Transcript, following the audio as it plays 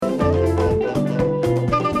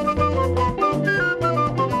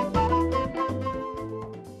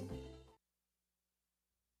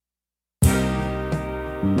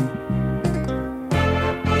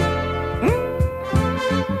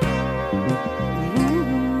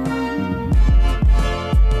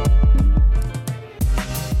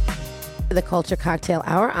The Culture Cocktail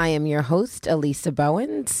Hour. I am your host, Elisa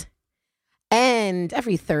Bowens. And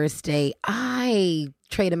every Thursday, I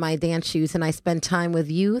trade in my dance shoes and I spend time with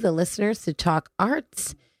you, the listeners, to talk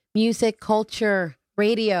arts, music, culture,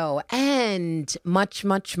 radio, and much,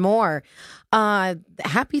 much more.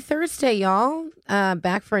 Happy Thursday, y'all.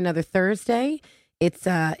 Back for another Thursday. It's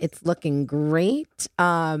looking great.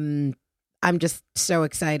 I'm just so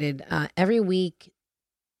excited. Every week.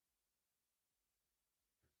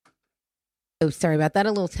 Oh, sorry about that. A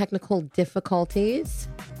little technical difficulties.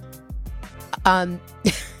 All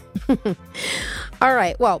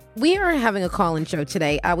right. Well, we are having a call-in show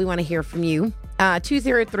today. We want to hear from you.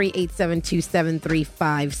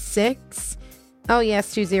 203-872-7356. Oh,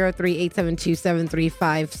 yes,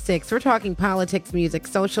 203-872-7356. We're talking politics, music,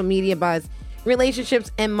 social media buzz,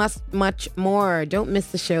 relationships, and much more. Don't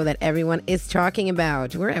miss the show that everyone is talking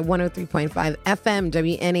about. We're at 103.5 FM,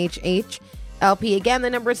 WNHH. LP. Again, the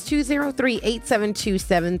number is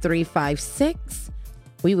 203-872-7356.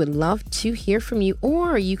 We would love to hear from you,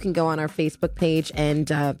 or you can go on our Facebook page and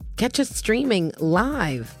catch us streaming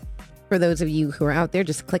live. For those of you who are out there,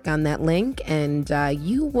 just click on that link and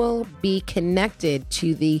you will be connected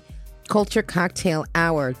to the Culture Cocktail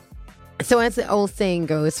Hour. So as the old saying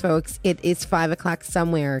goes, folks, it is 5 o'clock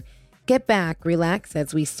somewhere. Get back, relax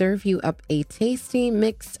as we serve you up a tasty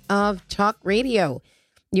mix of talk radio.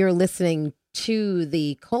 You're listening to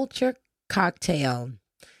the Culture Cocktail.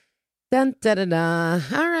 Dun, da, da, da.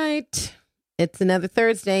 All right. It's another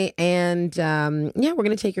Thursday, and we're going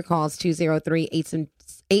to take your calls,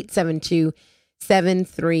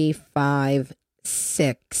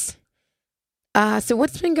 203-872-7356. So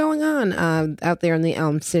what's been going on out there in the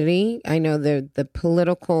Elm City? I know the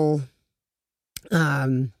political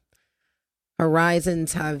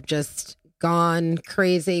horizons have just gone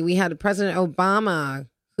crazy. We had President Obama,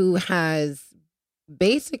 who has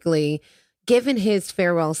basically given his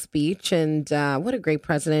farewell speech, and what a great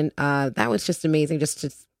president. That was just amazing just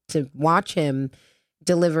to watch him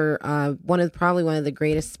deliver probably one of the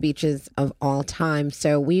greatest speeches of all time.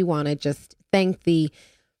 So we want to just thank the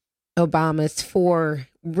Obamas for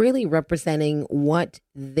really representing what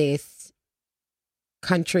this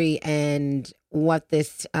country and what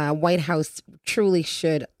this White House truly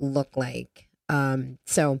should look like.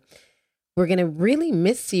 So we're going to really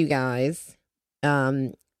miss you guys.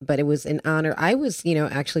 But it was an honor. I was,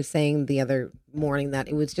 actually saying the other morning that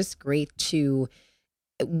it was just great to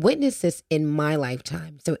witness this in my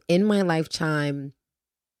lifetime. So in my lifetime,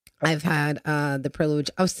 I've had the privilege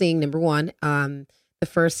of seeing, number one, the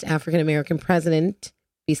first African-American president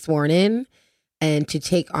be sworn in and to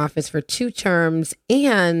take office for 2 terms.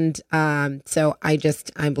 And so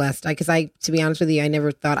I'm blessed. Because to be honest with you, I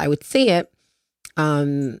never thought I would see it,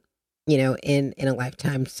 in a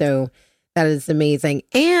lifetime. So that is amazing.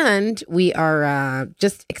 And we are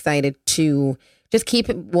just excited to just keep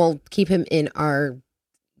him in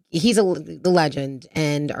he's the legend,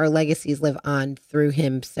 and our legacies live on through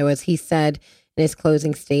him. So as he said in his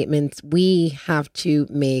closing statements, we have to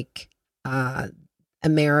make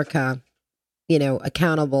America,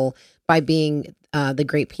 accountable by being the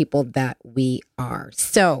great people that we are.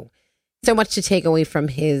 So much to take away from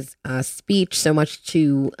his speech, so much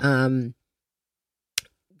to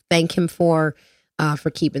thank him for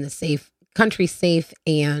keeping the country safe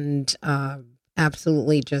and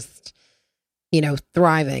absolutely just,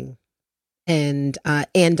 thriving and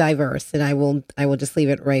diverse. And I will just leave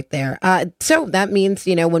it right there. So that means,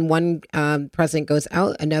 when one president goes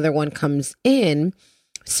out, another one comes in.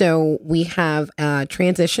 So we have a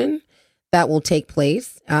transition that will take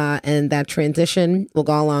place, and that transition will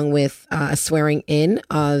go along with a swearing in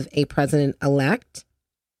of a president-elect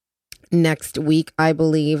next week, I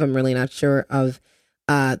believe. I'm really not sure of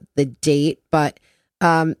the date, but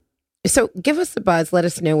so give us a buzz. Let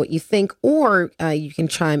us know what you think, or you can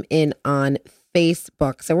chime in on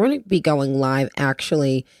Facebook. So we're going to be going live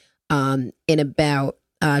actually in about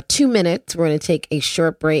 2 minutes. We're going to take a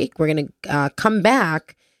short break. We're going to come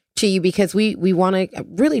back to you because we want to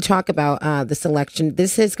really talk about this election.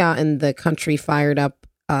 This has gotten the country fired up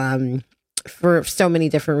for so many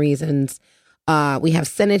different reasons. We have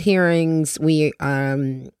Senate hearings, we,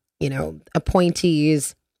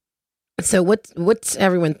 appointees. So what's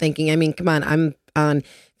everyone thinking? I mean, come on, I'm on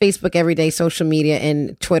Facebook every day, social media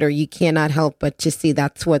and Twitter. You cannot help but to see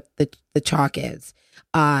that's what the talk is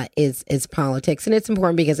politics. And it's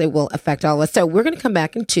important because it will affect all of us. So we're going to come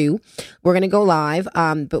back in 2. We're going to go live,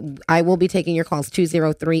 but I will be taking your calls,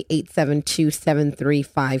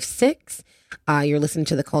 203-872-7356. You're listening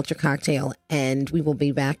to The Culture Cocktail, and we will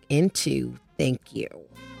be back in 2. Thank you.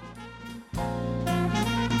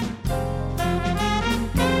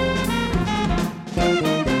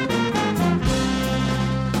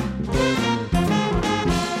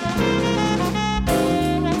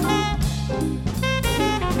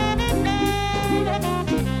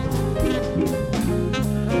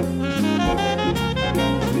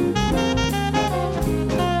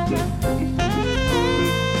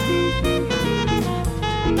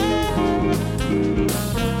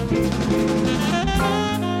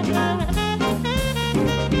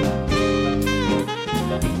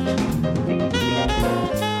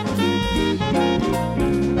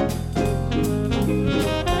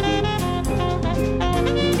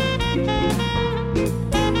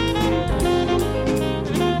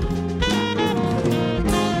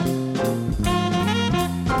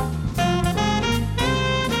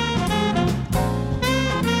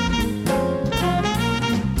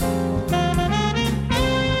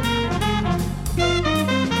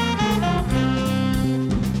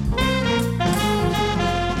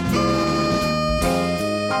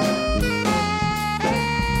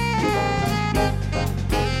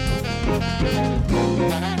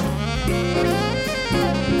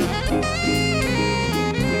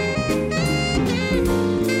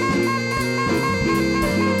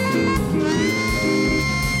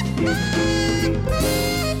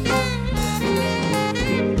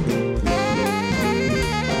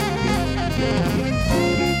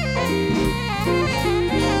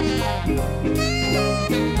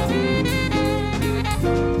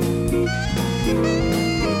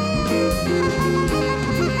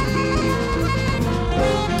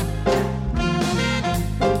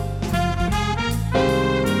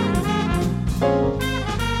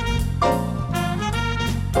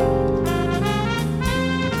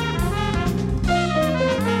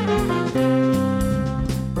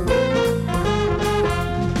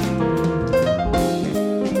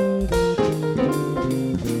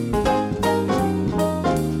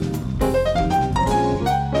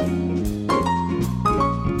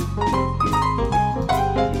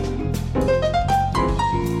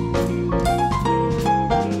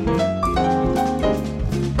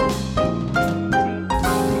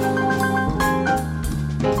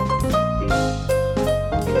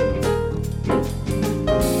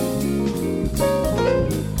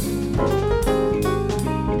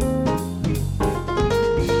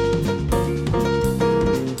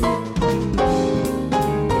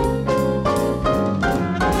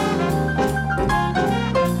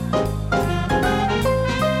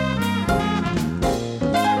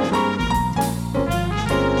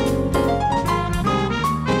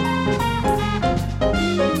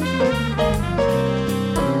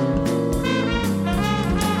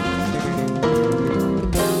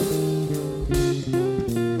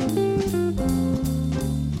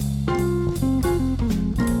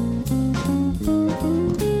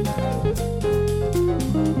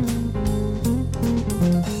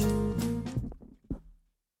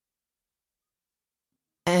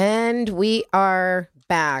 we are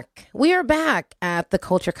back. We are back at the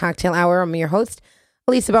Culture Cocktail Hour. I'm your host,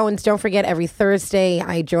 Elisa Bowens. Don't forget, every Thursday,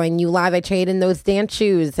 I join you live. I trade in those dance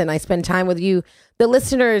shoes, and I spend time with you, the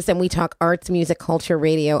listeners, and we talk arts, music, culture,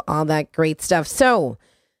 radio, all that great stuff. So,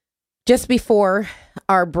 just before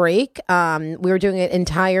our break, we were doing an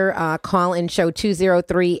entire call-in show,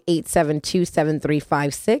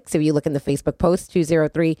 203-872-7356. If you look in the Facebook post,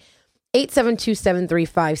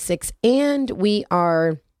 203-872-7356. And we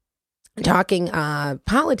are talking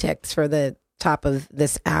politics for the top of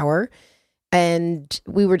this hour. And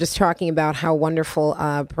we were just talking about how wonderful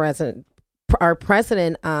our president,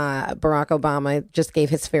 Barack Obama, just gave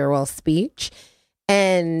his farewell speech.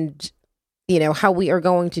 And you know, how we are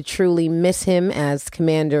going to truly miss him as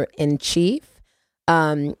commander-in-chief.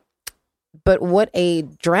 But what a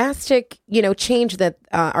drastic, change that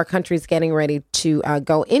our country is getting ready to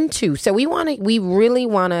go into. So we really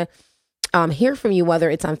want to hear from you, whether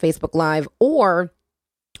it's on Facebook Live or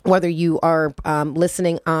whether you are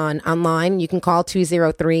listening online. You can call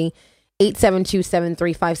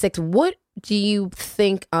 203-872-7356. What do you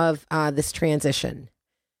think of this transition?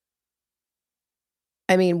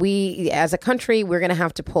 I mean, we, as a country, we're going to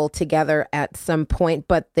have to pull together at some point,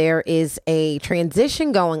 but there is a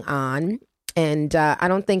transition going on. And I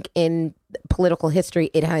don't think in political history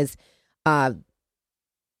it has, I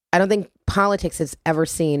don't think politics has ever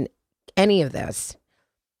seen any of this.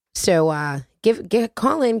 So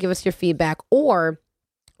call in, give us your feedback, or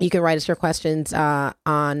you can write us your questions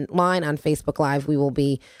online on Facebook Live. We will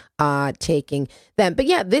be taking them. But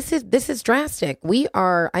yeah, this is drastic. I was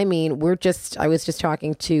just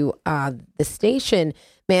talking to the station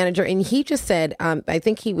manager, and he just said, I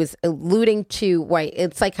think he was alluding to why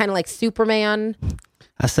it's like kind of like Superman.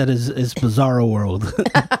 I said it's Bizarro World.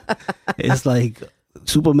 It's like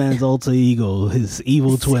Superman's alter ego, his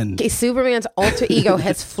evil twin. Superman's alter ego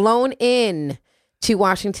has flown in to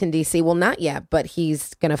Washington, D.C. Well, not yet, but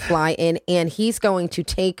he's going to fly in and he's going to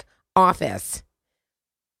take office.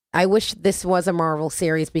 I wish this was a Marvel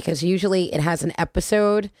series because usually it has an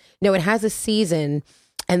episode. No, it has a season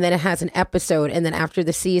and then it has an episode. And then after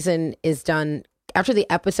the season is done, after the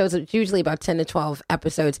episodes, it's usually about 10 to 12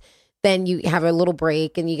 episodes, then you have a little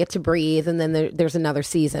break and you get to breathe. And then there's another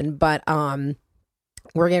season. But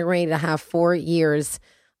we're getting ready to have 4 years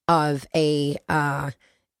of a...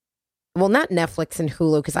 well, not Netflix and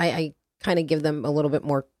Hulu, because I kind of give them a little bit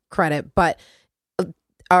more credit, but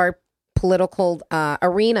our political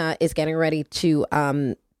arena is getting ready to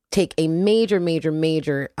take a major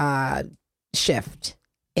shift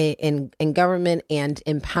in government and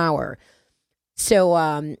in power.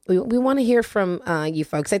 So we want to hear from you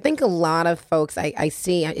folks. I think a lot of folks I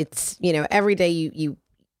see, it's, every day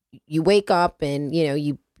you wake up and,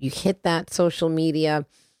 you hit that social media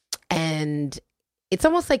and it's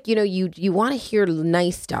almost like, you want to hear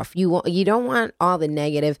nice stuff. You don't want all the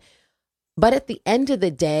negative. But at the end of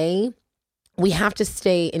the day, we have to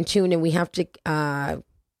stay in tune and we have to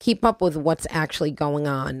keep up with what's actually going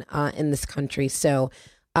on in this country. So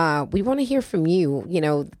we want to hear from you,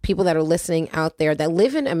 people that are listening out there that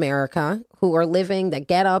live in America, who are living, that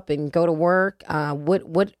get up and go to work.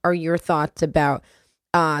 What are your thoughts about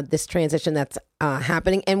this transition that's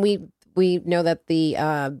happening? And we know that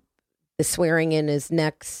the swearing in is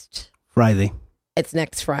next Friday. It's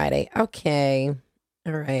next Friday. Okay.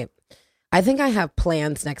 All right. I think I have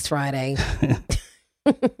plans next Friday.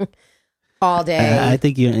 All day. I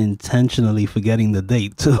think you're intentionally forgetting the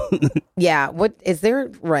date too. Yeah. What is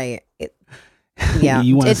there? Right. Yeah.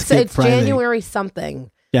 You want to skip it's Friday. January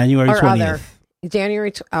something. January 20th. Other.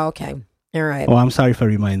 January. Okay. All right. Oh, I'm sorry for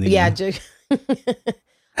reminding you. I think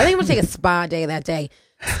I'm gonna take a spa day that day.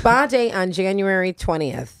 Spa day on January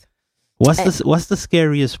 20th. What's the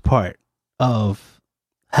scariest part of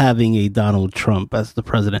having a Donald Trump as the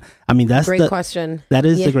president? I mean, that's great question. That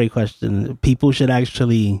is the great question. People should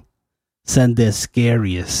actually send their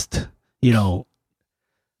scariest,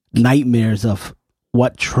 nightmares of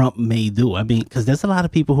what Trump may do. I mean, because there's a lot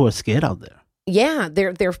of people who are scared out there. Yeah,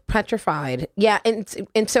 they're petrified. Yeah,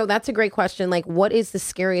 and so that's a great question. Like, what is the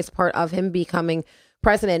scariest part of him becoming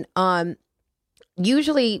president?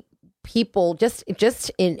 Usually people just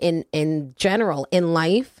in general in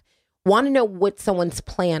life want to know what someone's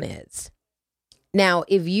plan is. Now,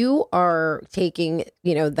 if you are taking,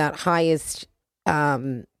 that highest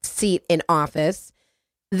seat in office,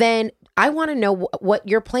 then I want to know what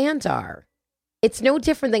your plans are. It's no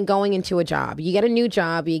different than going into a job. You get a new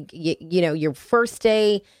job, you your first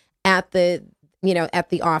day at the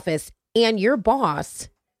office, and your boss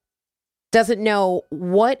doesn't know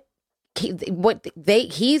what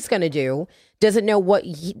he's going to do, doesn't know what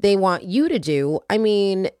they want you to do. I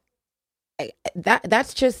mean,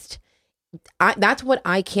 that's just that's what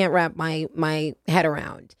I can't wrap my head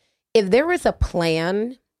around. If there was a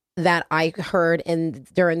plan that I heard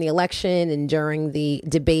during the election and during the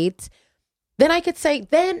debates, then I could say,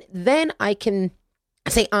 then I can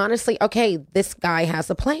say honestly, okay, this guy has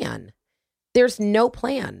a plan. There's no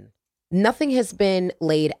plan. Nothing has been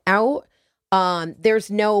laid out.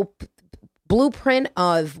 There's no blueprint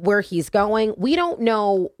of where he's going. We don't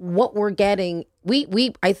know what we're getting.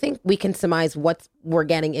 I think we can surmise what we're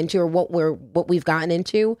getting into or what we've gotten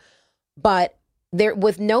into, but there,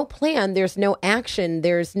 with no plan, there's no action,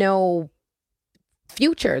 there's no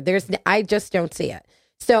future. I just don't see it.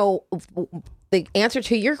 So the answer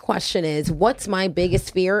to your question is, what's my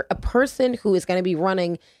biggest fear? A person who is going to be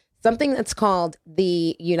running something that's called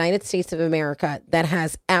the United States of America that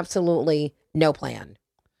has absolutely no plan.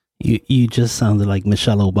 You just sounded like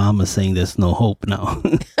Michelle Obama saying there's no hope now.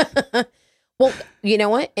 Well, you know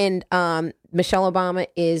what? And Michelle Obama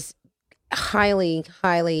is highly,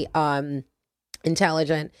 highly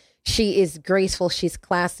intelligent. She is graceful. She's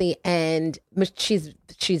classy, and she's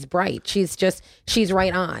bright. She's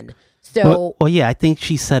right on. So, well, yeah, I think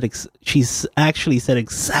she's actually said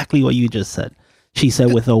exactly what you just said. She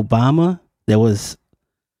said with Obama there was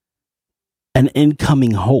an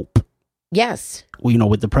incoming hope. Yes. You know,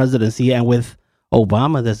 with the presidency, and with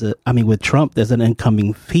Obama, with Trump, there's an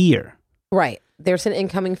incoming fear. Right. There's an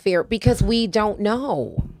incoming fear because we don't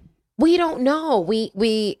know. We don't know. We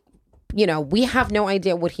have no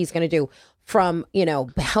idea what he's going to do, from,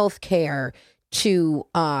 healthcare to,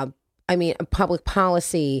 public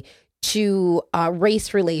policy to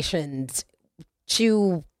race relations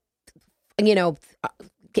to,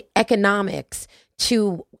 economics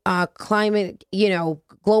to climate,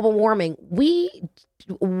 global warming. We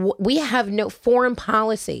have no foreign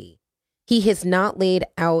policy. He has not laid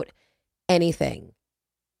out anything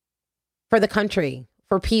for the country,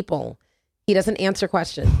 for people. He doesn't answer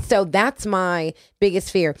questions. So that's my biggest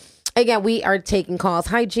fear. Again, we are taking calls.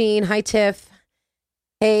 Hi, Jean. Hi, Tiff.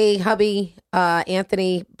 Hey, hubby,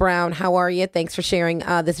 Anthony Brown. How are you? Thanks for sharing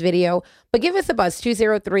this video. But give us a buzz,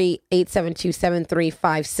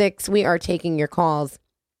 203-872-7356. We are taking your calls.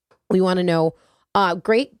 We want to know.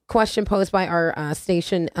 Great question posed by our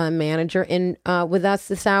station manager with us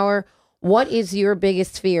this hour. What is your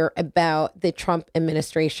biggest fear about the Trump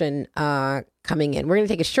administration coming in? We're going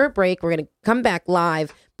to take a short break. We're going to come back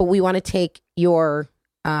live, but we want to take we're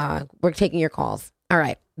taking your calls. All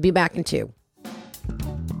right. Be back in 2.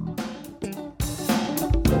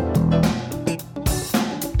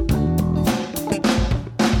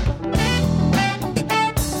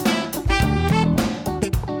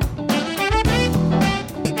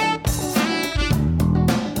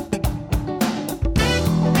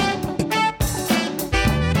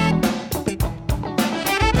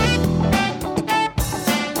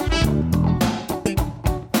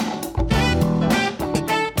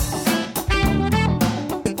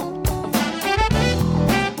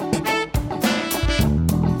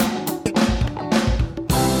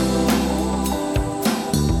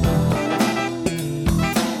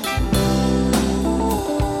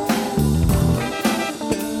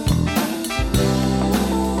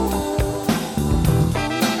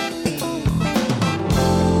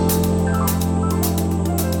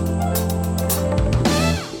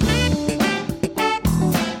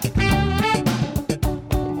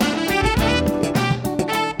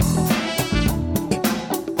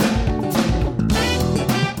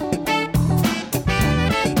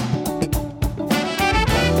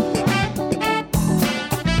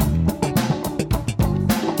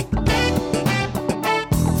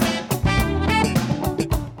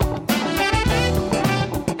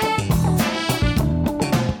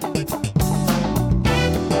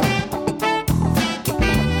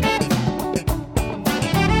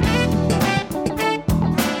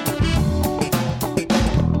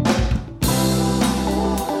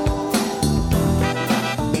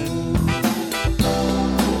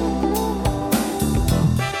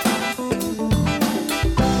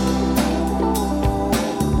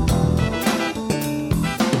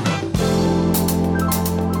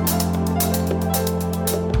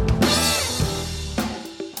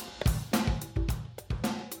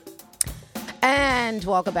 And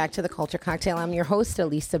welcome back to the Culture Cocktail. I'm your host,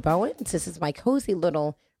 Elisa Bowen. This is my cozy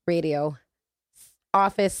little radio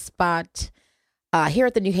office spot here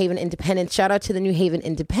at the New Haven Independent. Shout out to the New Haven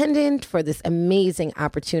Independent for this amazing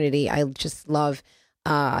opportunity. I just love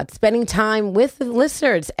spending time with the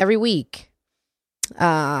listeners every week.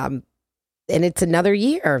 And it's another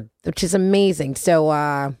year, which is amazing.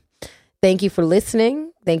 So thank you for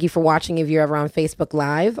listening. Thank you for watching if you're ever on Facebook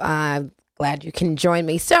Live. Glad you can join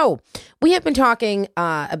me. So we have been talking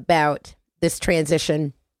about this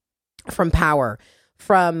transition from power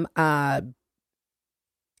from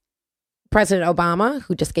President Obama,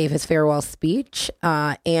 who just gave his farewell speech,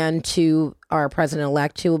 and to our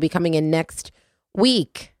president-elect, who will be coming in next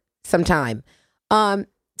week sometime.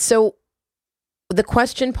 So the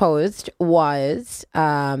question posed was,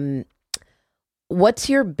 what's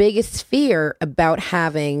your biggest fear about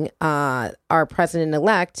having our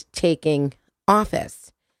president-elect taking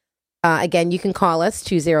office? Again, you can call us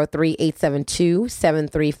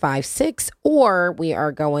 203-872-7356, or we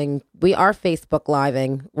are Facebook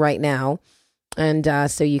Living right now.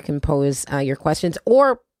 And so you can pose your questions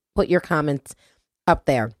or put your comments up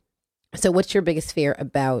there. So what's your biggest fear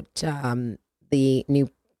about the new,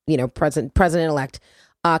 president-elect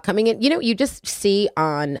coming in? You just see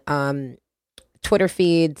on Twitter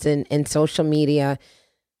feeds and social media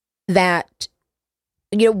that,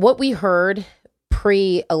 what we heard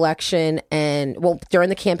pre-election and during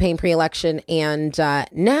the campaign pre-election and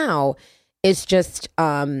now is just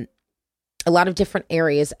a lot of different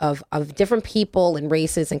areas of different people and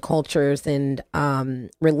races and cultures and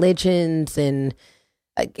religions and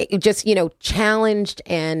just, challenged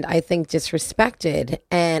and I think disrespected.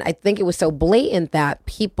 And I think it was so blatant that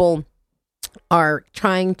people are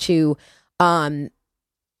trying to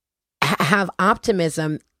have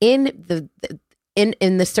optimism in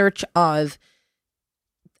the search of,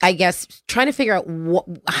 I guess, trying to figure out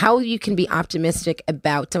how you can be optimistic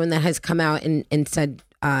about someone that has come out and said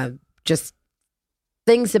just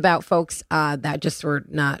things about folks that just were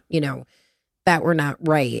not, that were not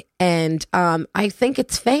right. And I think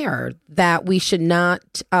it's fair that we should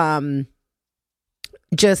not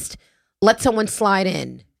just let someone slide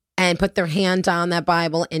in and put their hand on that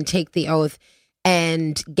Bible and take the oath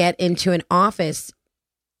and get into an office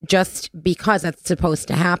just because that's supposed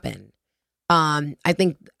to happen. I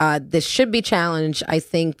think this should be challenged. I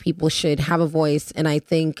think people should have a voice. And I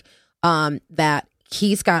think that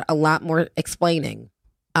he's got a lot more explaining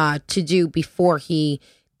to do before he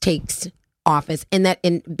takes office. And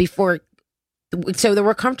so that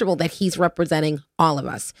we're comfortable that he's representing all of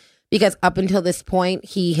us. Because up until this point,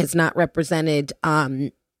 he has not represented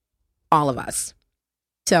all of us.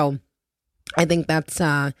 So I think that's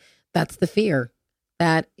the fear.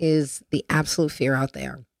 That is the absolute fear out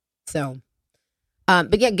there. So,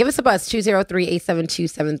 but yeah, give us a buzz,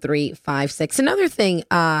 203-872-7356. Another thing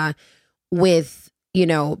with,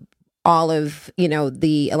 all of,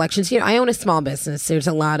 the elections, I own a small business. There's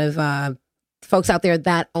a lot of folks out there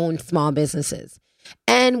that own small businesses.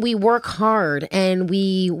 And we work hard and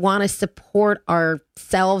we want to support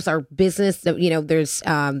ourselves, our business. There's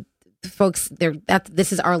folks there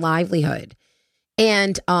this is our livelihood.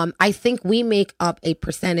 And I think we make up a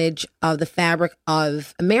percentage of the fabric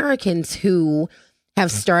of Americans who have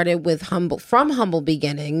started with humble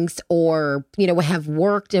beginnings, or, have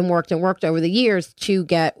worked and worked and worked over the years to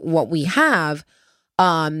get what we have,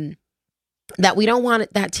 that we don't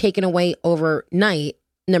want that taken away overnight.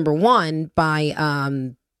 Number one,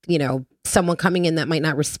 by, someone coming in that might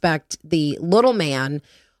not respect the little man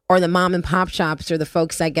or the mom and pop shops or the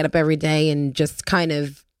folks that get up every day and just kind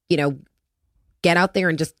of, get out there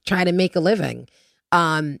and just try to make a living.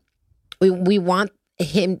 We want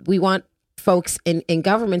folks in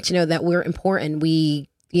government to know that we're important. We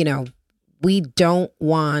don't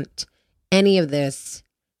want any of this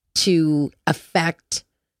to affect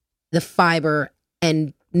the fiber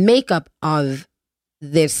and makeup of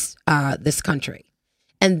this country.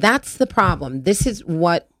 And that's the problem. This is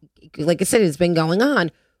what, like I said, has been going on.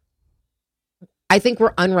 I think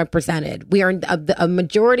we're unrepresented. We are a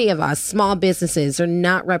majority of us small businesses are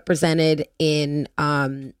not represented in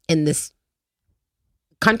this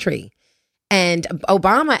country. And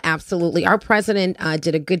Obama, absolutely, our president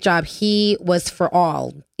did a good job. He was for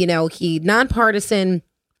all. He nonpartisan.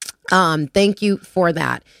 Thank you for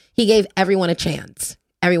that. He gave everyone a chance.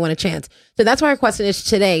 Everyone a chance. So that's why our question is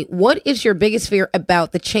today: what is your biggest fear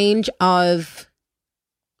about the change of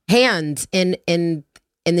hands in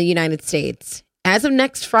the United States? As of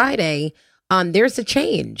next Friday, there's a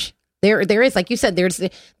change. There is, like you said, there's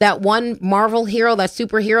that one Marvel hero, that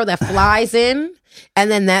superhero that flies in, and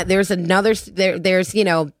then there's another. There's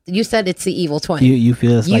you said it's the evil twin. You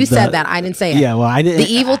feel it's you said that. I didn't say it. Yeah, well, I didn't.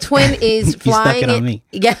 The evil twin is flying. You stuck it on me.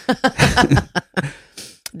 Yeah.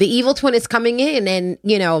 The evil twin is coming in, and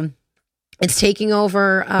it's taking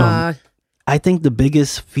over. I think the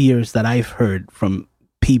biggest fears that I've heard from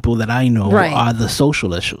people that I know are the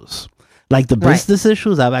social issues. Like the business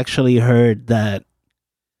issues, I've actually heard that,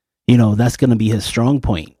 that's going to be his strong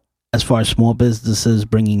point as far as small businesses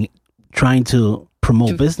trying to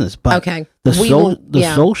promote business. But okay, the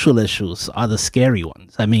yeah. social issues are the scary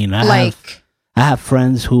ones. I mean, I have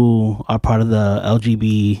friends who are part of the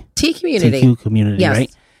LGBTQ community, yes.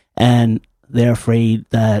 right? And they're afraid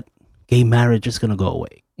that gay marriage is going to go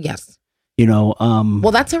away. Yes. You know,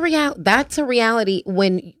 well, that's a reality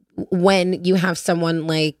when you have someone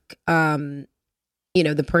like, you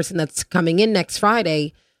know, the person that's coming in next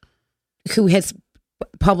Friday who has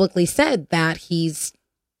publicly said that he's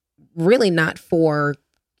really not for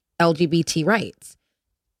LGBT rights.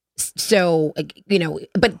 So, you know,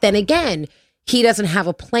 but then again, he doesn't have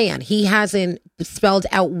a plan. He hasn't spelled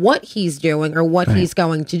out what he's doing or what he's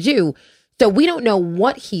going to do. So we don't know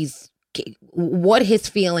what his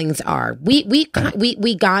feelings are. We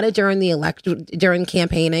got it during the election, during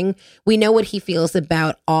campaigning. We know what he feels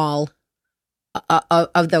about all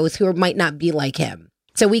of those who might not be like him.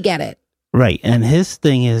 So we get it. Right. And his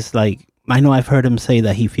thing is like, I know I've heard him say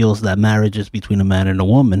that he feels that marriage is between a man and a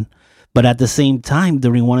woman, but at the same time,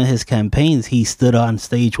 during one of his campaigns, he stood on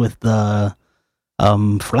stage with the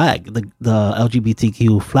flag, the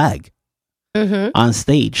LGBTQ flag on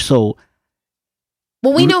stage. So,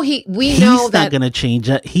 well, we know he's not going to change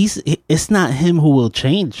that. It's not him who will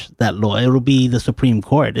change that law. It'll be the Supreme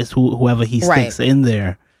Court. It's whoever he sticks in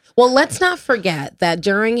there. Well, let's not forget that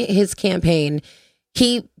during his campaign,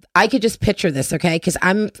 I could just picture this, okay? Because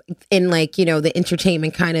I'm in, like, you know, the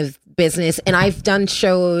entertainment kind of business, and I've done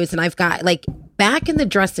shows, and I've got, like, back in the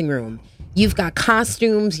dressing room, you've got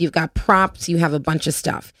costumes, you've got props, you have a bunch of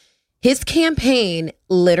stuff. His campaign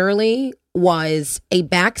literally was a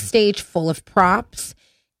backstage full of props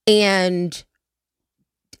and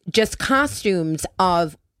just costumes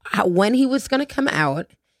of when he was going to come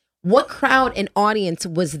out, what crowd and audience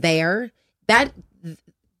was there. That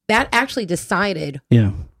actually decided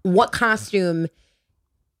what costume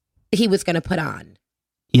he was going to put on.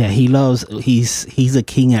 Yeah, he's a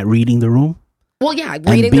king at reading the room. Well, yeah,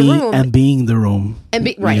 reading the room. And being the room.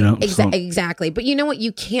 And right, you know, exactly. But you know what?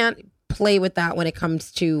 You can't play with that when it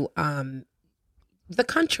comes to the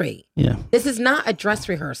country. Yeah. This is not a dress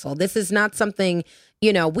rehearsal. This is not something,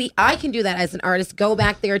 you know, I can do that as an artist, go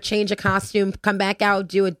back there, change a costume, come back out,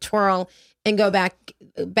 do a twirl, and go back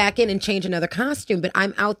in and change another costume. But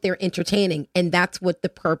I'm out there entertaining, and that's what the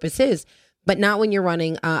purpose is. But not when you're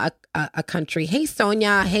running a country. Hey,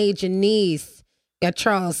 Sonia. Hey, Janice. Got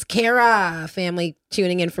Charles, Kara, family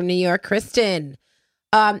tuning in from New York. Kristen.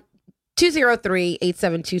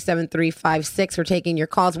 203-872-7356. We're taking your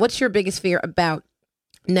calls. What's your biggest fear about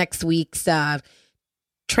next week's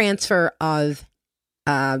transfer of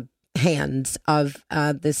hands of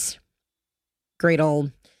this great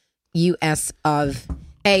old U.S. of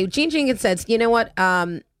A? Gene Jenkins says, you know what?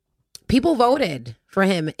 People voted for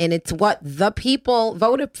him, and it's what the people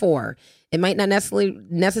voted for. It might not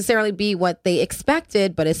necessarily be what they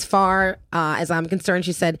expected, but as far as I'm concerned,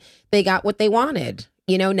 she said, they got what they wanted.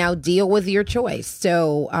 You know, now deal with your choice.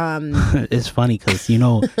 So it's funny because, you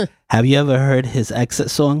know, have you ever heard his exit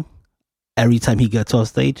song? Every time he gets off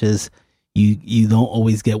stage is you don't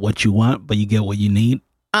always get what you want, but you get what you need.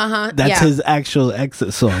 That's his actual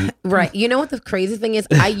exit song. Right. You know what the crazy thing is?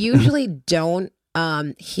 I usually don't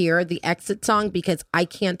hear the exit song because I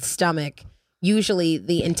can't stomach usually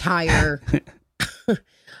the entire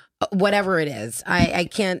whatever it is. I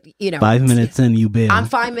can't, you know. 5 minutes in, you bail. I'm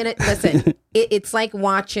 5 minutes. Listen, it's like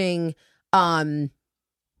watching,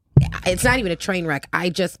 it's not even a train wreck.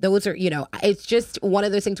 Those are, you know, it's just one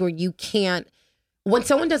of those things where you can't, when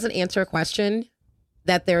someone doesn't answer a question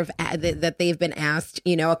that they've been asked,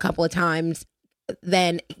 you know, a couple of times,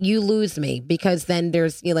 then you lose me because then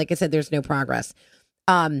there's, you know, like I said, there's no progress.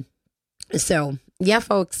 So yeah,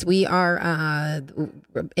 folks, we are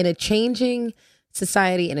in a changing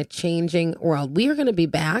society, in a changing world. We are going to be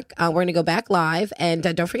back. We're going to go back live. And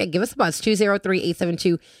don't forget, give us a buzz,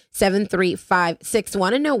 203-872-7356.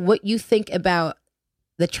 Want to know what you think about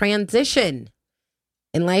the transition.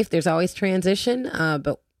 In life, there's always transition,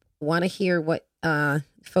 but want to hear what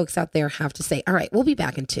folks out there have to say. All right, we'll be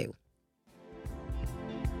back in 2.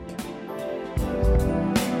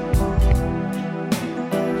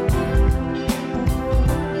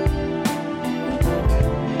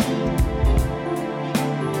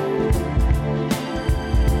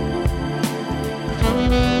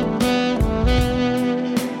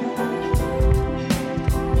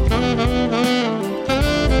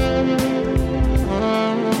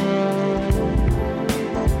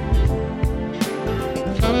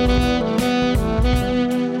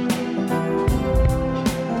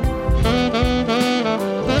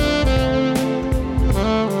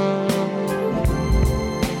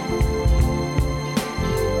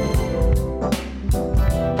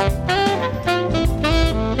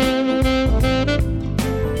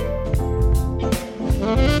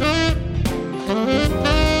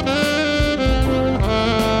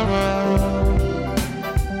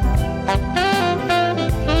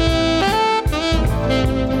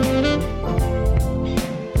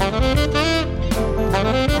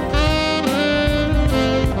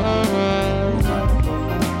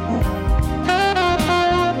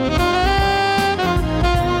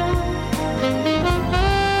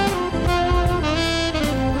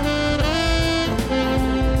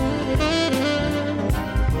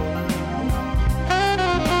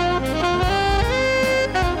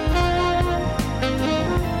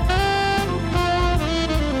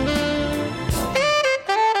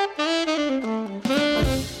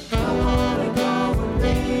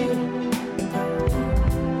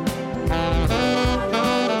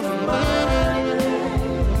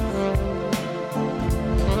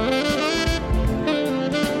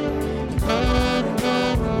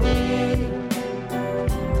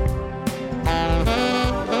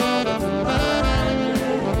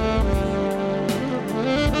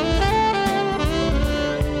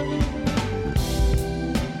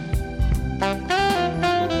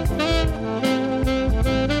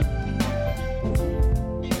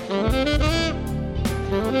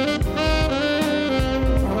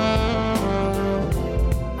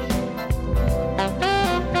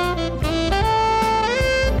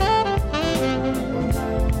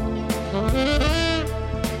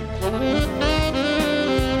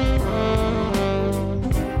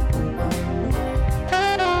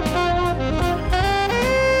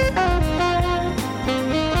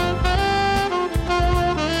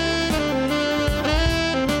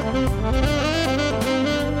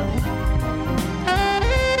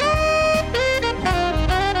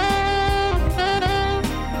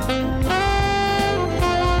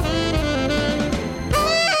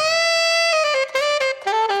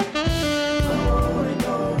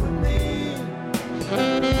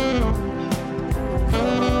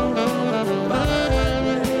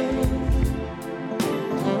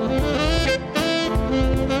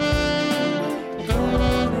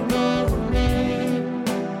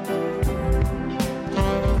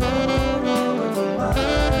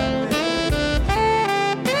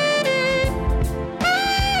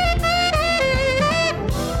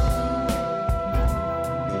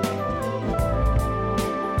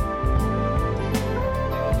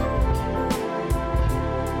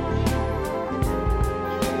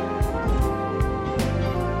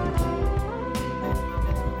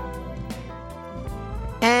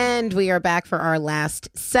 And we are back for our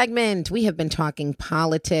last segment. We have been talking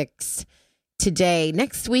politics today.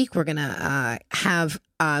 Next week, we're going to have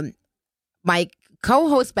my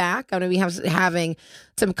co-host back. I'm going to be having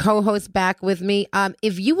some co-hosts back with me.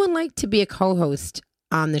 If you would like to be a co-host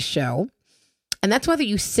on the show, and that's whether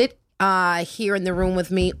you sit here in the room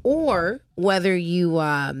with me or whether you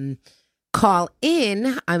call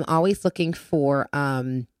in, I'm always looking for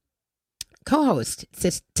co-host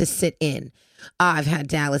to sit in. I've had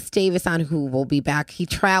Dallas Davis on, who will be back. He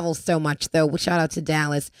travels so much, though. Shout out to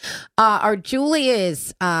Dallas. Our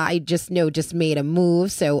Julius, I just made a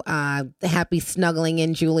move. So happy snuggling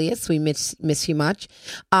in, Julius. We miss you much.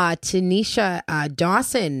 Tanisha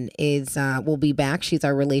Dawson will be back. She's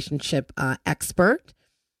our relationship expert.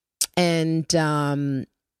 And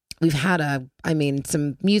we've had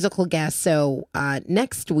some musical guests. So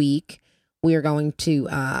next week, we are going to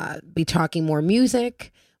be talking more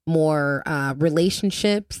music, more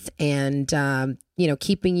relationships, and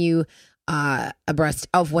keeping you abreast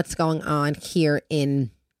of what's going on here in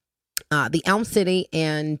the Elm City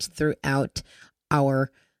and throughout our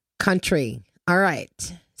country. All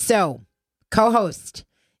right, so co-host,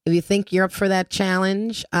 if you think you're up for that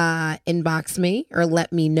challenge, inbox me or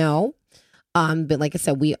let me know. But like I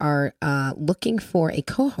said, we are looking for a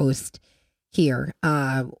co-host here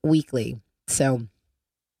weekly. So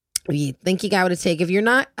if you think you got what it takes, if you're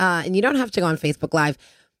not, and you don't have to go on Facebook Live,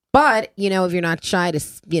 but, if you're not shy to,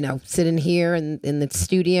 sit in here in the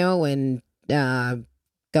studio and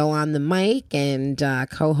go on the mic and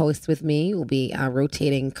co-host with me. We'll be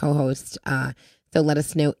rotating co-host. So let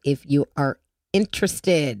us know if you are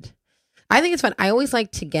interested. I think it's fun. I always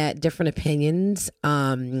like to get different opinions.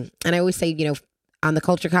 And I always say, on the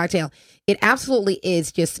Culture Cocktail, it absolutely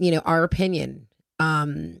is just, our opinion.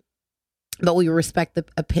 But we respect the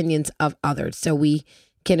opinions of others. So we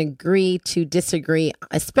can agree to disagree,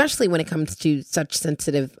 especially when it comes to such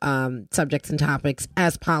sensitive subjects and topics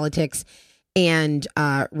as politics and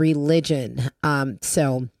religion.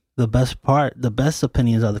 So the best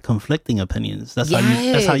opinions are the conflicting opinions. That's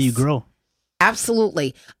how you grow.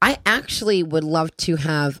 Absolutely. I actually would love to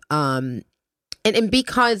have, and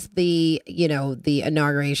because the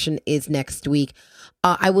inauguration is next week,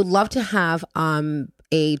 I would love to have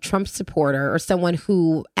a Trump supporter or someone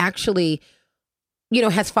who actually,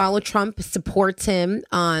 has followed Trump, supports him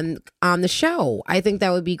on the show. I think that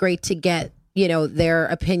would be great to get, their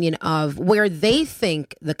opinion of where they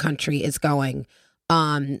think the country is going.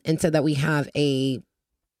 And so that we have a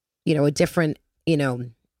different,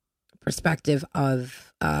 perspective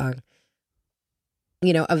of, of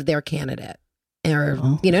their candidate or,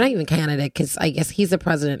 not even candidate, because I guess he's the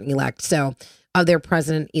president-elect. So of their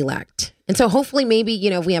president-elect. And so hopefully maybe,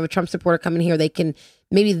 if we have a Trump supporter coming here, they can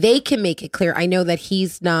make it clear. I know that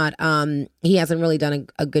he's not, he hasn't really done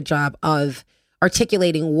a good job of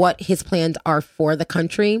articulating what his plans are for the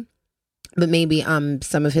country. But maybe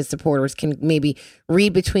some of his supporters can maybe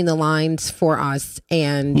read between the lines for us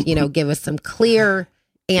and, give us some clear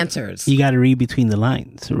answers. You got to read between the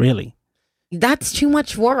lines, really. That's too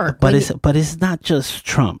much work. But it's not just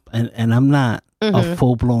Trump. And I'm not a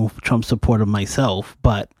full-blown Trump supporter myself,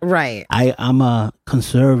 but right. I'm a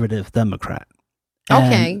conservative Democrat.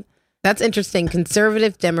 Okay. That's interesting.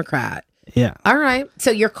 Conservative Democrat. Yeah. All right. So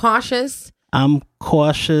you're cautious? I'm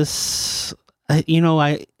cautious.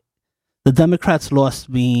 The Democrats lost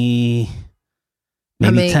me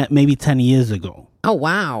maybe 10 years ago. Oh,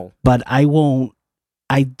 wow. But when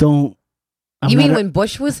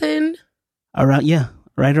Bush was in?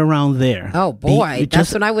 Right around there. Oh boy,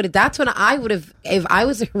 that's when I would have. If I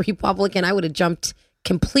was a Republican, I would have jumped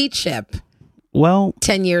complete ship. Well,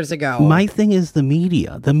 10 years ago. My thing is the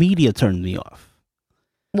media. The media turned me off.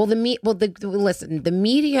 Well, listen. The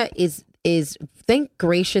media is thank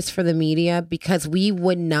gracious for the media, because we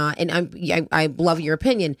would not. And I love your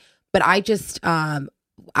opinion, but I just I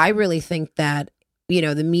really think that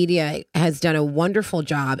the media has done a wonderful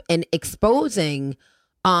job in exposing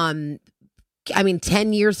 10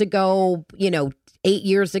 years ago, 8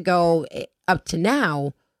 years ago, up to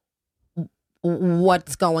now,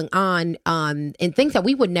 what's going on, and things that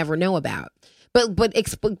we would never know about.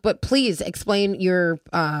 But please explain your.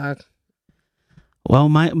 Well,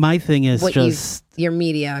 my thing is just your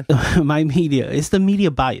media. My media. It's the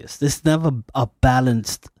media bias. It's never a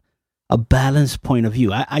balanced point of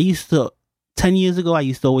view. I used to 10 years ago. I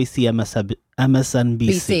used to always see MSNBC.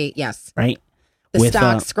 BC, yes, right. The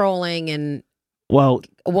stock scrolling and. Well,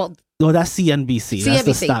 that's CNBC. That's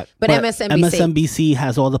the stock. But MSNBC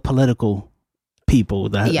has all the political people.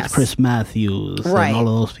 That Chris Matthews and all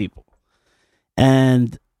of those people.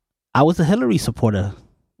 And I was a Hillary supporter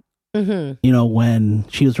Mm-hmm. You know, when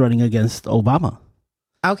she was running against Obama,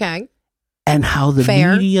 Okay. and how the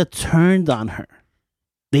Fair. media turned on her.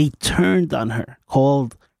 They turned on her,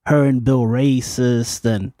 called her and Bill racist,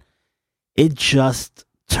 and it just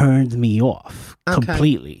turned me off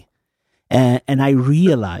completely. And I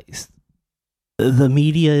realized the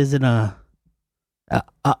media isn't a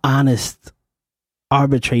honest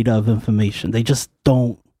arbitrator of information. They just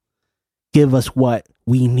don't give us what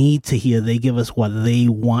we need to hear. They give us what they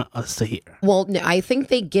want us to hear. Well, no, I think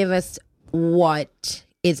they give us what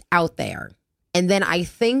is out there. And then I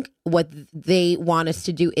think what they want us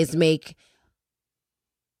to do is make,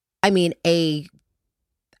 an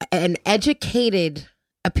educated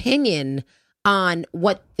opinion on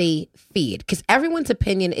what they feed. Because everyone's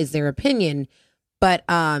opinion is their opinion. But,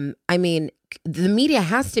 the media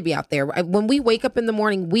has to be out there. When we wake up in the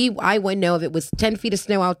morning, I would know if it was 10 feet of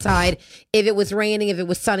snow outside, if it was raining, if it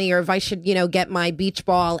was sunny, or if I should, get my beach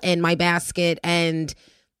ball and my basket and,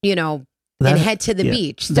 and head to the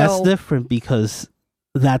beach. So that's different because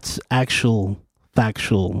that's actual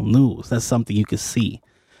factual news. That's something you could see.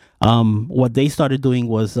 What they started doing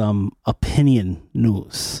was opinion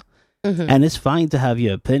news. Mm-hmm. And it's fine to have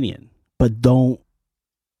your opinion, but don't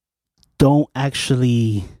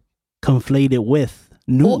actually conflate it with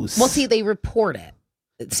news. Well, see, they report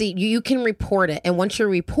it. See, you can report it, and once you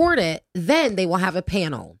report it, then they will have a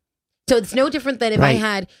panel. So it's no different than if I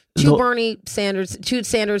had two Sanders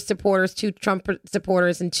supporters, two Trump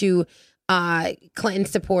supporters, and two Clinton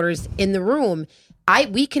supporters in the room.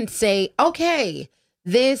 We can say, okay,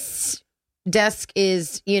 this desk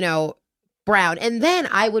is, brown. And then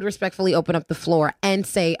I would respectfully open up the floor and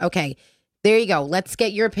say, okay, there you go. Let's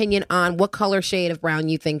get your opinion on what color shade of brown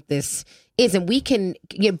you think this is. And we can,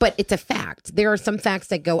 but it's a fact. There are some facts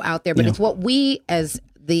that go out there, but it's what we as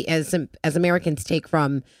Americans take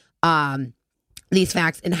from these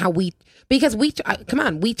facts and how because we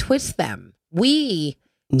twist them. We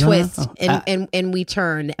twist and we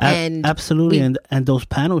turn and absolutely. And those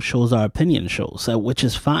panel shows are opinion shows, which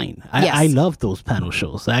is fine. I love those panel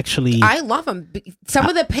shows. Actually, I love them. Some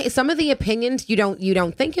of the opinions you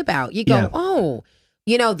don't think about. You go,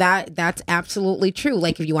 that's absolutely true.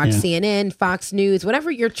 Like if you watch CNN, Fox News, whatever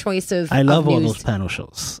your choice of I love all those panel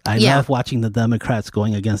shows. I love watching the Democrats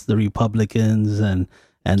going against the Republicans and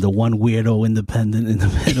the one weirdo independent in the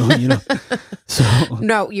middle, So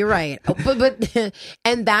no, you're right. But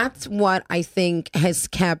and that's what I think has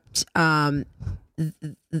kept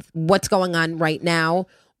what's going on right now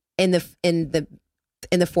in the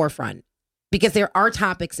forefront, because there are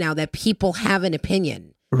topics now that people have an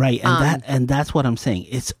opinion. Right, and that's what I'm saying.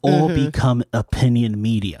 It's all become opinion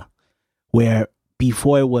media, where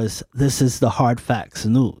before it was, this is the hard facts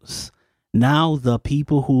news. Now the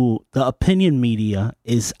opinion media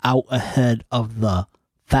is out ahead of the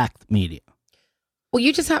fact media. Well,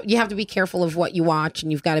 you have to be careful of what you watch,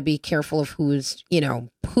 and you've got to be careful of who's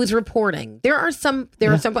reporting. There are some,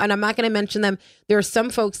 and I'm not going to mention them. There are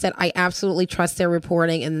some folks that I absolutely trust their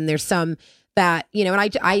reporting, and then there's some that,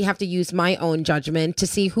 and I have to use my own judgment to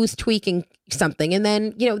see who's tweaking something, and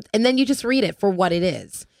then you just read it for what it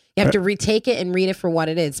is. You have to retake it and read it for what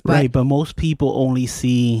it is. But, right, but most people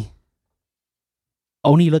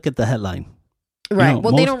only look at the headline. Right.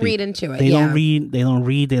 Well, they don't read into it. They don't read. They don't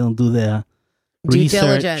do their due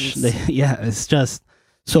research. Diligence. It's just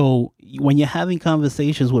so when you're having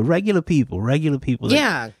conversations with regular people,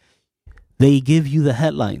 they give you the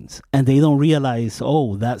headlines and they don't realize,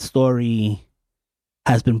 that story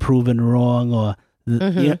has been proven wrong, or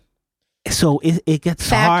so it gets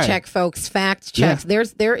fact hard. check, folks. Fact checks. Yeah.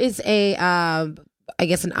 There is a I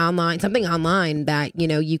guess something online that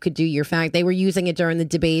you could do your fact. They were using it during the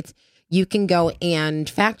debates. You can go and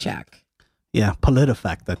fact check. Yeah,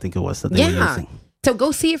 PolitiFact, I think it was that they were using. So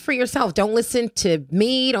go see it for yourself. Don't listen to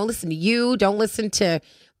me. Don't listen to you. Don't listen to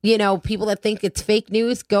people that think it's fake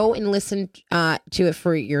news. Go and listen to it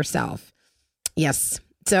for yourself. Yes.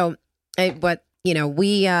 So, but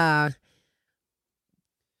we.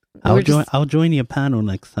 I'll join your panel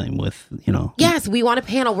next time with, Yes, we want a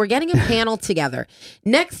panel. We're getting a panel together.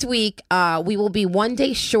 Next week, we will be one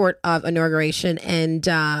day short of inauguration, and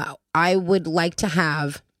I would like to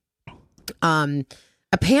have a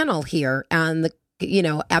panel here on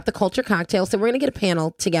at the Culture Cocktail. So we're going to get a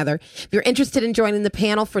panel together. If you're interested in joining the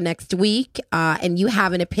panel for next week, and you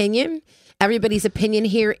have an opinion, everybody's opinion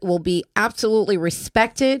here will be absolutely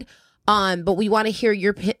respected. But we want to hear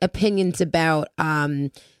your opinions about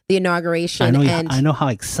the inauguration. I know how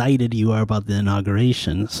excited you are about the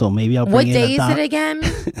inauguration. So maybe I'll bring What day is it again?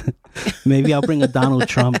 Maybe I'll bring a Donald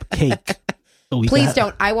Trump cake. Please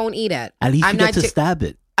don't. I won't eat it. At least you get to stab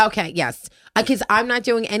it. Okay, yes. Because I'm not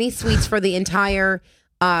doing any sweets for the entire,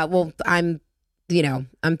 I'm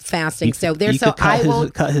fasting. So there's, so I will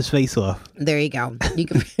cut his face off. There you go. You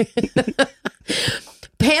can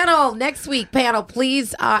panel next week. Panel,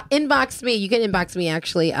 please inbox me. You can inbox me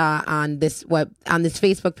actually on this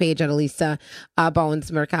Facebook page at Elisa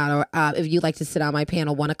Bones Mercado. If you'd like to sit on my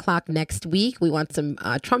panel 1:00 next week, we want some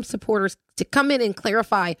Trump supporters to come in and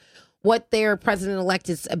clarify what their president-elect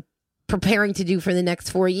is preparing to do for the next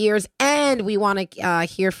 4 years. And we want to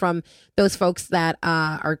hear from those folks that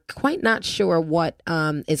are quite not sure what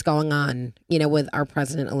is going on, with our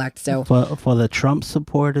president-elect. So for the Trump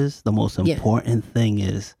supporters, the most important thing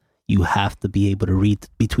is you have to be able to read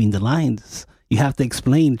between the lines. You have to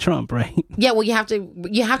explain Trump, right? Yeah, well, you have to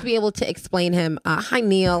be able to explain him. Hi,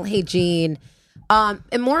 Neil. Hey, Gene. And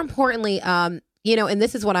more importantly, and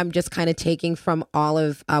this is what I'm just kind of taking from all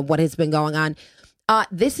of what has been going on.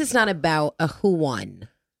 This is not about a who won.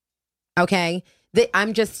 Okay.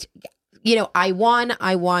 I'm just, I won.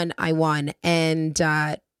 And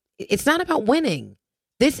it's not about winning.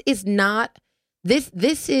 This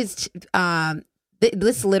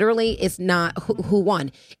literally is not who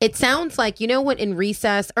won. It sounds like, what in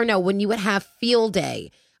recess, or no, when you would have field day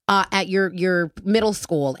at your middle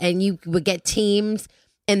school and you would get teams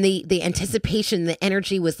and the anticipation, the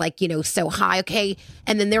energy was like, so high. Okay.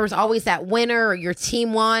 And then there was always that winner, or your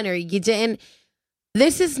team won or you didn't.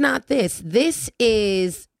 This is not this. This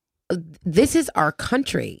is our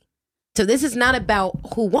country. So this is not about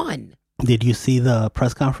who won. Did you see the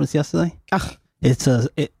press conference yesterday? Oh,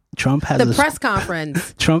 Trump has the press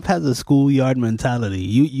conference. Trump has a schoolyard mentality.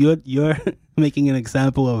 You're making an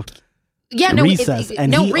example of recess, he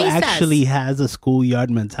actually has a schoolyard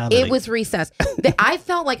mentality. It was recess. I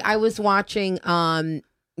felt like I was watching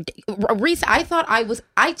recess.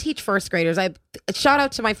 I teach first graders. I shout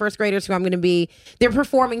out to my first graders who they're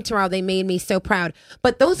performing tomorrow. They made me so proud.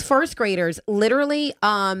 But those first graders, literally,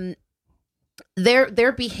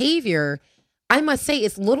 their behavior, I must say,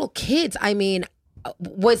 is little kids. I mean,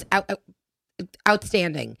 was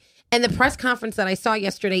outstanding. And the press conference that I saw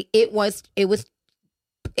yesterday, it was a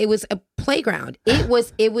playground. It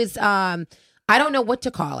was I don't know what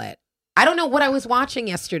to call it. I don't know what I was watching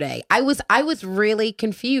yesterday. I was really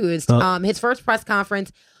confused. His first press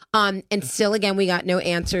conference, and still again we got no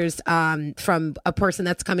answers from a person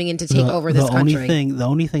that's coming in to take over this country. The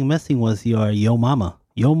only thing missing was your yo mama.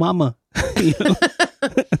 Yo mama.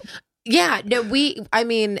 Yeah, no,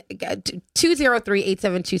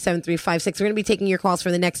 203-872-7356. We're going to be taking your calls for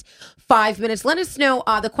the next 5 minutes. Let us know.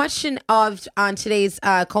 The question on today's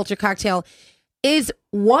Culture Cocktail is,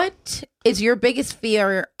 what is your biggest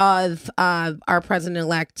fear of our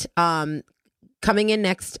president-elect coming in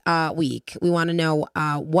next week? We want to know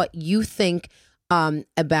what you think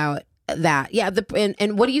about that. Yeah,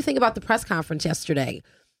 and what do you think about the press conference yesterday?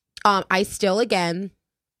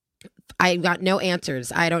 I got no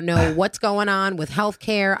answers. I don't know what's going on with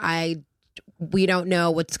healthcare. We don't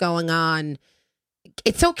know what's going on.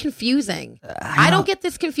 It's so confusing. I don't get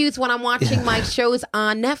this confused when I'm watching my shows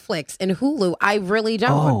on Netflix and Hulu. I really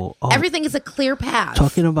don't. Everything is a clear path.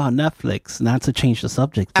 Talking about Netflix, not to change the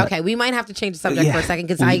subject. Okay, we might have to change the subject for a second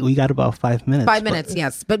because we got about 5 minutes. 5 minutes,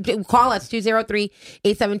 yes. But call us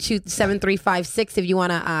 203-872-7356 if you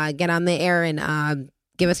want to get on the air and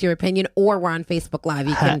give us your opinion, or we're on Facebook Live.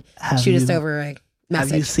 You can shoot us over a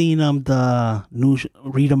message. Have you seen the new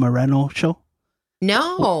Rita Moreno show?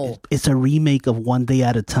 No. It's a remake of One Day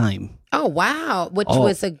at a Time. Oh, wow. Which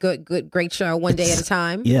was a great show, One Day at a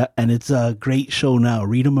Time. Yeah, and it's a great show now.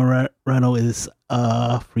 Rita Moreno is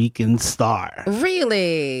a freaking star.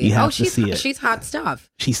 Really? You have to see it. She's hot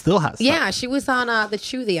stuff. She's still hot stuff. Yeah, she was on The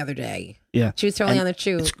Chew the other day. Yeah. She was totally on The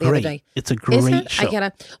Chew the other day. It's a great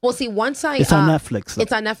show. Well, see, once I... It's on Netflix.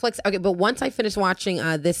 It's on Netflix. Okay, but once I finish watching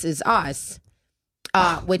This Is Us,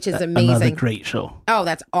 which is amazing. Another great show. Oh,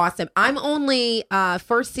 that's awesome. I'm only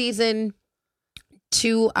first season,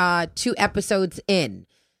 two episodes in.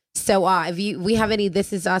 So if we have any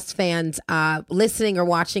This Is Us fans listening or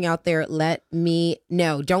watching out there, let me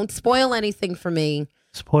know. Don't spoil anything for me.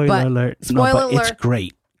 Spoiler alert. It's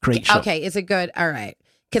great. Great show. Okay, is it good? All right.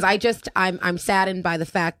 Because I'm saddened by the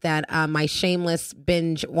fact that my shameless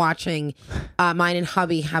binge watching, mine and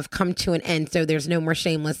hubby have come to an end. So there's no more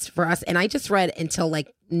Shameless for us. And I just read until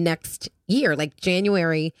like next year, like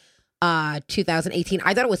January 2018.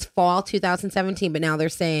 I thought it was fall 2017, but now they're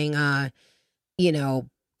saying,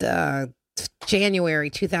 January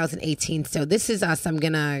 2018. So This Is Us. I'm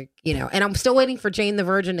gonna, and I'm still waiting for Jane the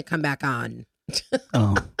Virgin to come back on.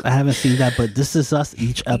 Oh, I haven't seen that, but This Is Us,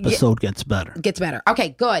 each episode gets better. Gets better. Okay,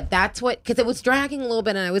 good. That's what, because it was dragging a little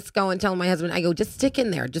bit, and I was telling my husband, I go, just stick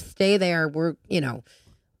in there, just stay there. We're,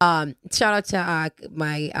 shout out to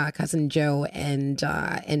my cousin Joe and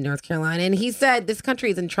in North Carolina, and he said this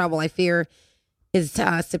country is in trouble. I fear his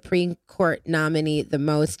Supreme Court nominee the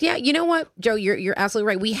most. Yeah, you know what, Joe, you're absolutely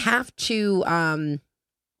right. We have to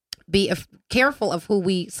be careful of who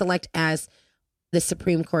we select as the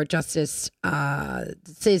Supreme Court justices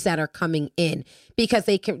that are coming in, because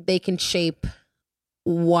they can shape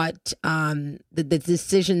what the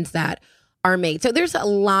decisions that are made. So there's a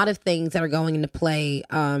lot of things that are going into play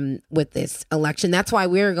with this election. That's why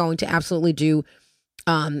we're going to absolutely do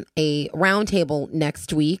a roundtable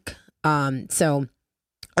next week. So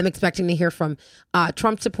I'm expecting to hear from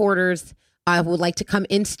Trump supporters who would like to come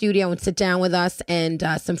in studio and sit down with us, and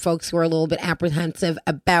some folks who are a little bit apprehensive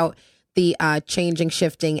about the changing,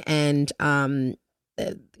 shifting, and the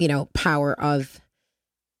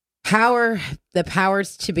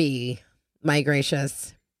powers to be. My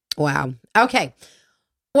gracious. Wow. Okay.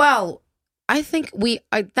 Well, I think it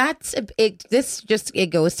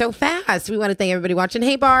goes so fast. We want to thank everybody watching.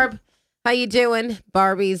 Hey, Barb, how you doing?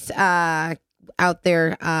 Barbie's out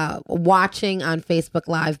there watching on Facebook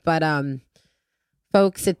Live. But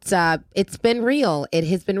folks, it's been real. It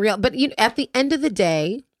has been real. But at the end of the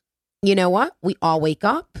day, you know what? We all wake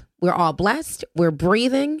up. We're all blessed. We're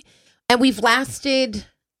breathing, and we've lasted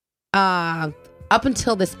up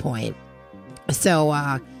until this point. So,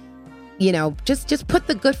 just put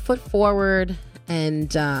the good foot forward and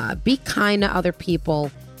be kind to other people.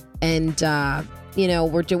 And,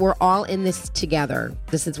 we're all in this together.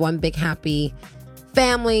 This is one big happy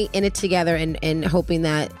family in it together, and hoping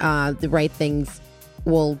that the right things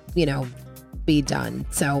will, be done.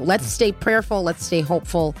 So let's stay prayerful. Let's stay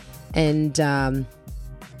hopeful. And,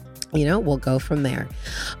 we'll go from there.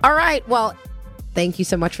 All right. Well, thank you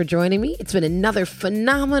so much for joining me. It's been another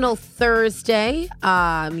phenomenal Thursday.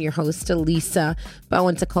 I'm your host, Elisa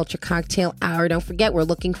Bowen's A Culture Cocktail Hour. Don't forget, we're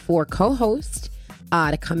looking for co-hosts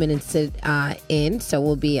to come in and sit in. So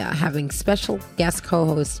we'll be having special guest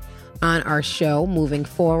co-hosts on our show moving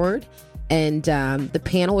forward. And the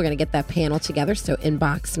panel, we're going to get that panel together. So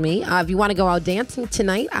inbox me. If you want to go out dancing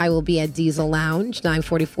tonight, I will be at Diesel Lounge,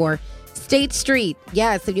 944 State Street.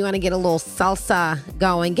 Yes, if you want to get a little salsa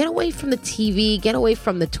going, get away from the TV, get away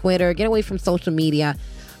from the Twitter, get away from social media.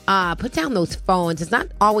 Put down those phones. It's not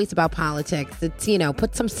always about politics. It's,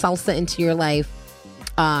 put some salsa into your life.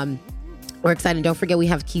 We're excited. Don't forget, we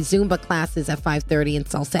have Kizumba classes at 5:30 and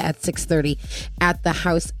salsa at 6:30 at the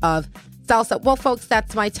House of Salsa. Well, folks,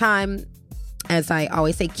 that's my time. As I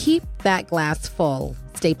always say, keep that glass full.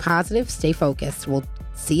 Stay positive, stay focused. We'll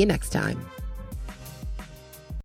see you next time.